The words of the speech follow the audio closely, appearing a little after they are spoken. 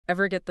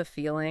ever get the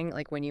feeling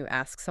like when you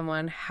ask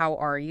someone, how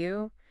are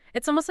you?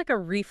 It's almost like a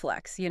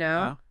reflex, you know?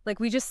 Uh-huh. Like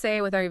we just say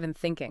it without even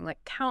thinking, like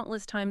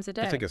countless times a It's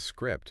like day. a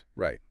script.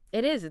 Right.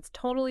 It is. It's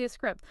totally a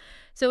script.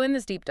 So in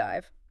this deep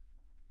dive,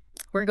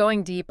 we're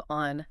going deep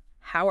on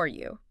how are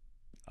you,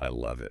 I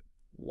love it.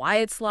 why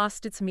it's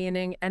lost its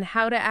meaning, and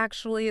how to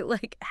actually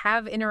like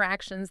have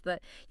interactions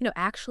that,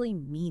 actually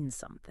mean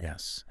something.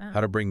 Yes. Oh,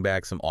 How to bring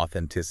back some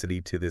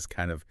authenticity to this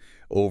kind of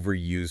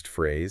overused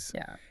phrase.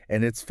 yeah.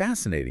 And it's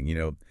fascinating.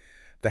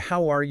 The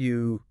how are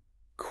you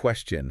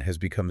question has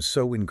become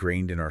so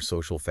ingrained in our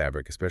social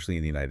fabric, especially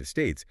in the United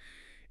States.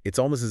 It's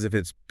almost as if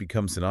it's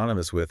become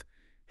synonymous with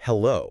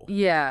hello.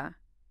 Yeah,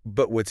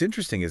 But what's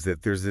interesting is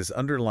that there's this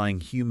underlying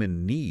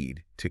human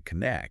need to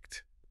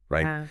connect,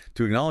 right? yeah,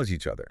 To acknowledge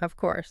each other. of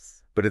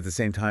course. But at the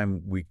same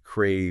time, we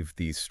crave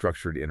these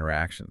structured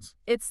interactions.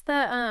 It's the,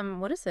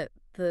 what is it?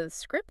 The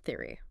script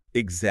theory.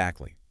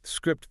 Exactly.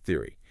 Script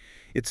theory.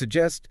 It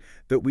suggests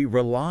that we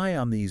rely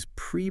on these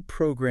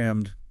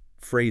pre-programmed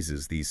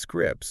phrases, these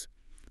scripts,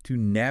 to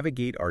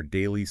navigate our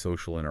daily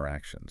social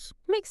interactions.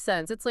 Makes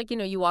sense. It's like,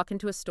 you walk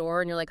into a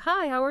store and you're like,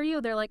 hi, how are you?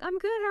 They're like, I'm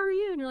good, how are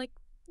you? And you're like,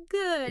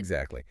 good.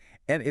 Exactly.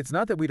 And it's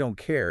not that we don't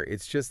care,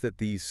 it's just that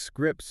these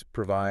scripts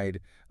provide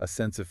a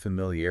sense of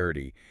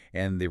familiarity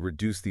and they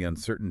reduce the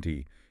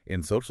uncertainty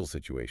in social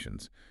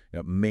situations,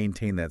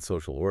 maintain that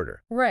social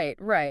order. Right,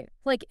 right.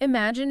 Like,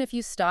 imagine if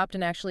you stopped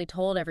and actually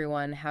told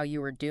everyone how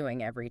you were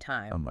doing every Oh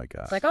time. my It's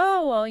gosh. like,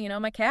 oh, well,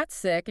 my cat's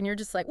sick. And you're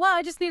just like, well,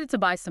 I just needed to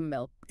buy some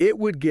milk It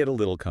would get a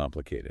little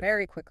complicated.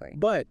 very quickly.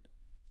 But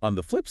on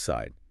the flip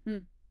side,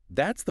 Mm,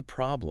 that's the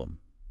problem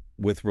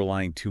with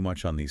relying too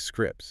much on these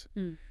scripts.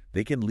 mm.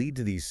 They can lead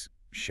to these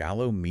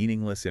shallow,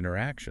 meaningless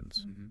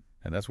interactions. Mm-hmm.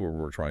 And that's what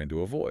we're trying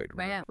to avoid.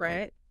 Right,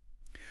 right.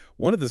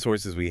 One of the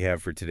sources we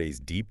have for today's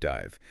deep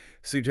dive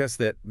suggests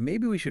that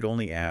maybe we should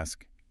only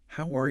ask,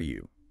 how are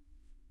you?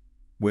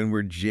 When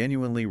we're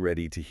genuinely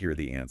ready to hear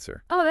the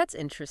answer. Oh, that's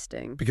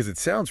interesting. Because it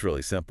sounds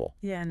really simple.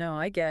 Yeah, no,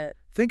 I get.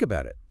 Think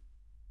about it.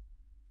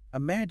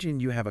 Imagine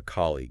you have a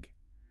colleague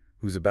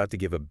who's about to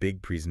give a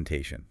big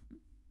presentation,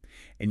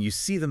 and you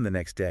see them the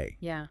next day.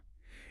 Yeah.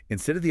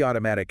 Instead of the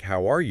automatic,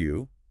 how are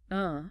you?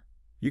 Uh.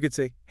 You could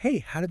say, hey,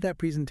 how did that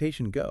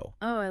presentation go?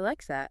 Oh, I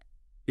like that.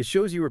 It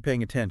shows you were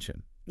paying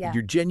attention. Yeah.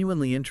 You're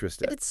genuinely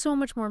interested. It's so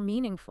much more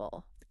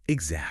meaningful.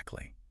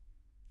 Exactly.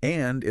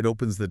 And it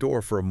opens the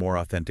door for a more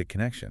authentic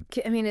connection.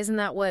 I mean, isn't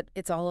that what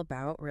it's all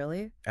about,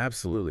 really?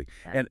 Absolutely.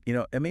 Yeah.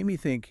 And, it made me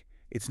think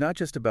it's not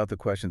just about the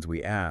questions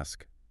we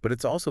ask, but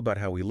it's also about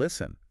how we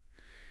listen.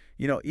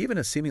 Even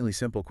a seemingly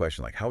simple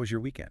question like, how was your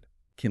weekend?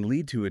 Can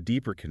lead to a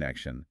deeper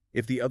connection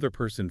if the other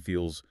person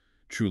feels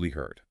truly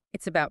heard.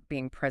 It's about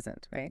being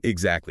present, right?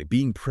 Exactly.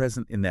 Being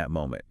present in that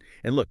moment.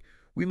 And look,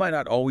 we might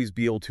not always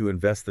be able to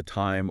invest the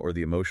time or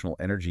the emotional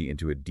energy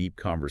into a deep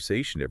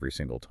conversation every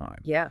single time.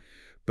 Yeah.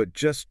 But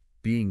just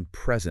being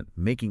present,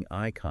 making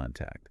eye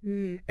contact,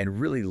 and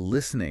really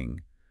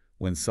listening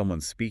when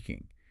someone's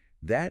speaking,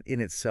 that in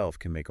itself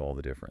can make all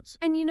the difference.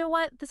 And you know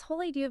what? This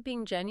whole idea of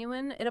being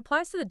genuine, it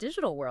applies to the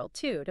digital world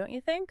too, don't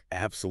you think?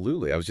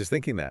 Absolutely. I was just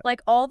thinking that.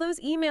 Like all those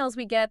emails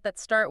we get that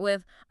start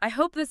with, I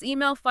hope this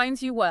email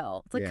finds you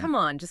well. It's like, Yeah. come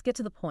on, just get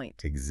to the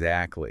point.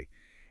 Exactly.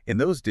 In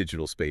those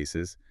digital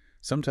spaces,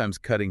 sometimes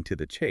cutting to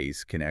the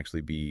chase can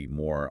actually be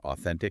more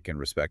authentic and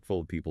respectful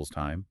of people's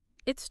time.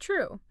 It's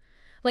true.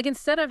 Like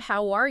instead of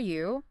how are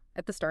you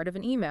at the start of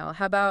an email,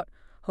 how about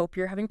hope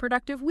you're having a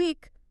productive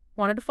week?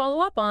 Wanted to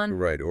follow up on.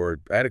 Right. Or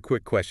I had a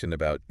quick question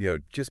about,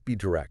 just be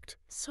direct.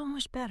 So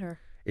much better.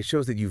 It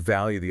shows that you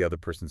value the other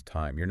person's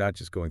time. You're not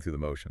just going through the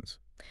motions.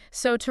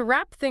 So to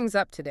wrap things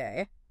up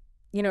today,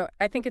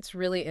 I think it's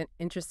really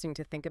interesting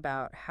to think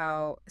about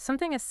how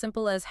something as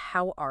simple as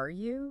how are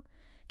you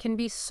can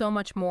be so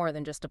much more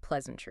than just a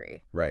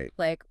pleasantry. Right.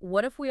 Like,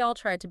 what if we all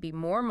tried to be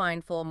more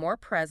mindful, more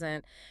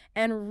present,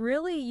 and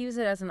really use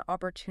it as an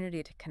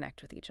opportunity to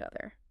connect with each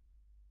other?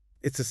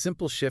 It's a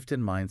simple shift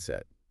in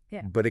mindset.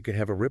 Yeah. But it could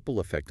have a ripple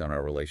effect on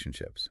our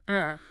relationships.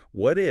 Uh,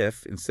 What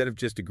if, instead of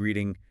just a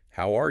greeting,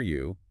 how are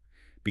you,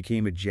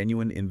 became a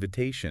genuine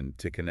invitation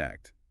to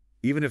connect?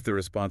 Even if the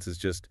response is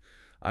just,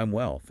 I'm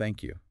well,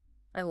 thank you.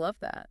 I love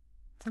that.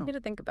 Something Oh.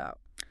 to think about.